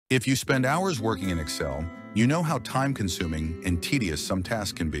If you spend hours working in Excel, you know how time-consuming and tedious some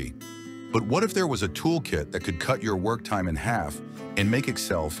tasks can be. But what if there was a toolkit that could cut your work time in half and make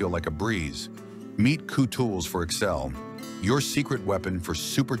Excel feel like a breeze? Meet Kutools for Excel, your secret weapon for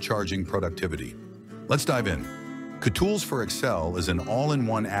supercharging productivity. Let's dive in. Kutools for Excel is an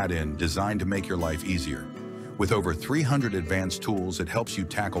all-in-one add-in designed to make your life easier. With over 300 advanced tools, it helps you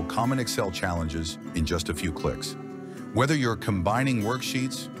tackle common Excel challenges in just a few clicks. Whether you're combining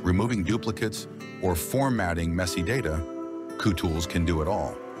worksheets, removing duplicates, or formatting messy data, Kutools can do it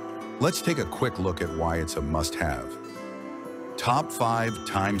all. Let's take a quick look at why it's a must-have. Top 5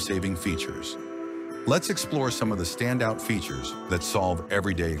 time-saving features. Let's explore some of the standout features that solve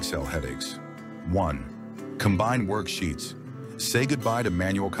everyday Excel headaches. 1. Combine Worksheets. Say goodbye to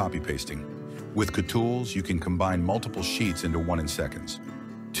manual copy-pasting. With Kutools, you can combine multiple sheets into one in seconds.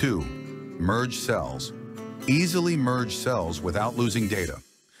 2. Merge cells. Easily merge cells without losing data.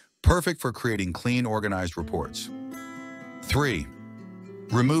 Perfect for creating clean, organized reports. 3.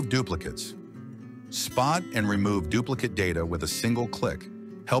 Remove duplicates. Spot and remove duplicate data with a single click,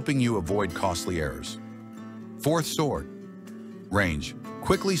 helping you avoid costly errors. 4. Sort. Range.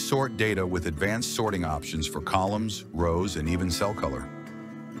 Quickly sort data with advanced sorting options for columns, rows, and even cell color.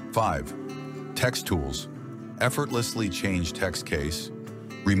 5. Text tools. Effortlessly change text case,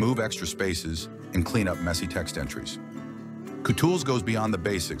 remove extra spaces, and clean up messy text entries. Kutools goes beyond the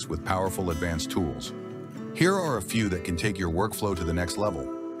basics with powerful advanced tools. Here are a few that can take your workflow to the next level.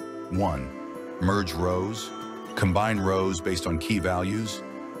 1. Merge rows. Combine rows based on key values.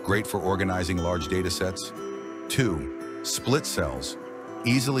 Great for organizing large data sets. 2. Split cells.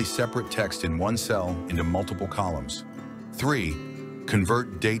 Easily separate text in one cell into multiple columns. 3.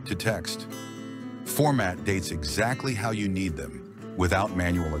 Convert date to text. Format dates exactly how you need them, without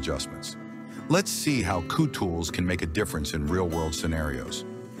manual adjustments. Let's see how Kutools can make a difference in real-world scenarios.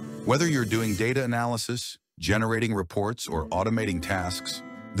 Whether you're doing data analysis, generating reports, or automating tasks,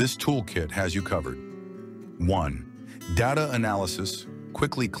 this toolkit has you covered. 1. Data analysis.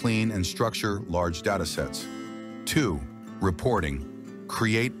 Quickly clean and structure large data sets. 2. Reporting.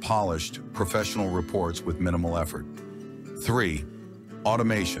 Create polished, professional reports with minimal effort. 3.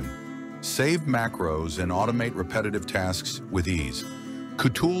 Automation. Save macros and automate repetitive tasks with ease.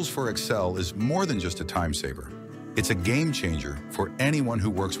 Kutools for Excel is more than just a time saver. It's a game changer for anyone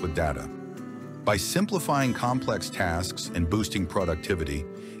who works with data. By simplifying complex tasks and boosting productivity,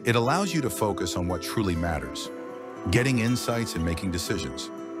 it allows you to focus on what truly matters, getting insights and making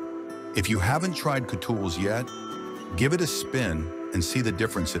decisions. If you haven't tried Kutools yet, give it a spin and see the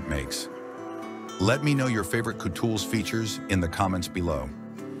difference it makes. Let me know your favorite Kutools features in the comments below.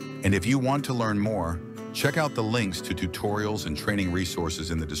 And if you want to learn more, check out the links to tutorials and training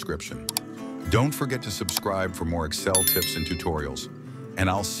resources in the description. Don't forget to subscribe for more Excel tips and tutorials, and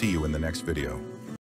I'll see you in the next video.